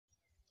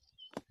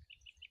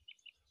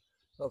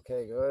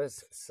Okay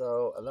guys,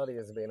 so a lot of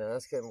you have been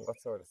asking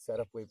what sort of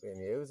setup we've been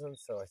using,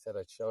 so I said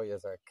I'd show you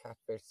our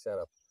catfish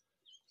setup.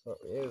 So what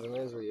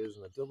we're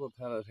using a double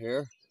pellet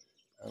here,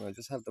 and I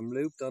just have them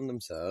looped on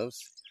themselves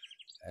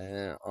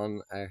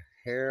on a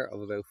hair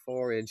of about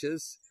 4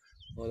 inches.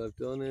 What I've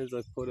done is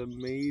I've put a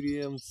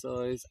medium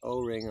size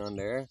O-ring on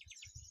there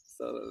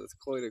so that it's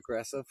quite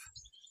aggressive.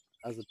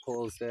 As it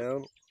pulls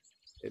down,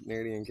 it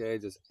nearly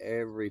engages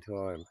every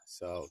time,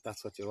 so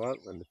that's what you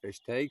want when the fish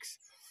takes.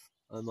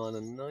 I'm on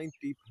a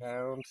 90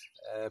 pound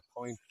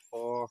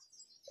 0.4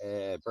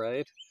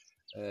 braid,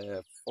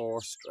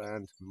 4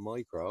 strand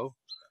micro,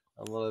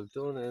 and what I've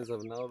done is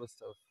I've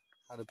noticed I've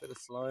had a bit of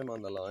slime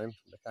on the line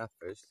from the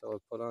catfish, so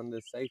I've put on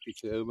this safety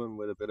tubing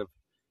with a bit of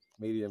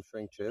medium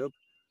shrink tube,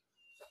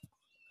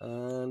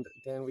 and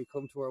then we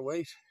come to our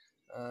weight,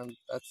 and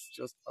that's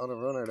just on a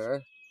runner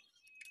there,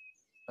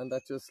 and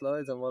that just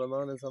slides, and what I'm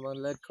on is I'm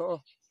on lead core,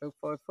 about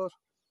 5 foot.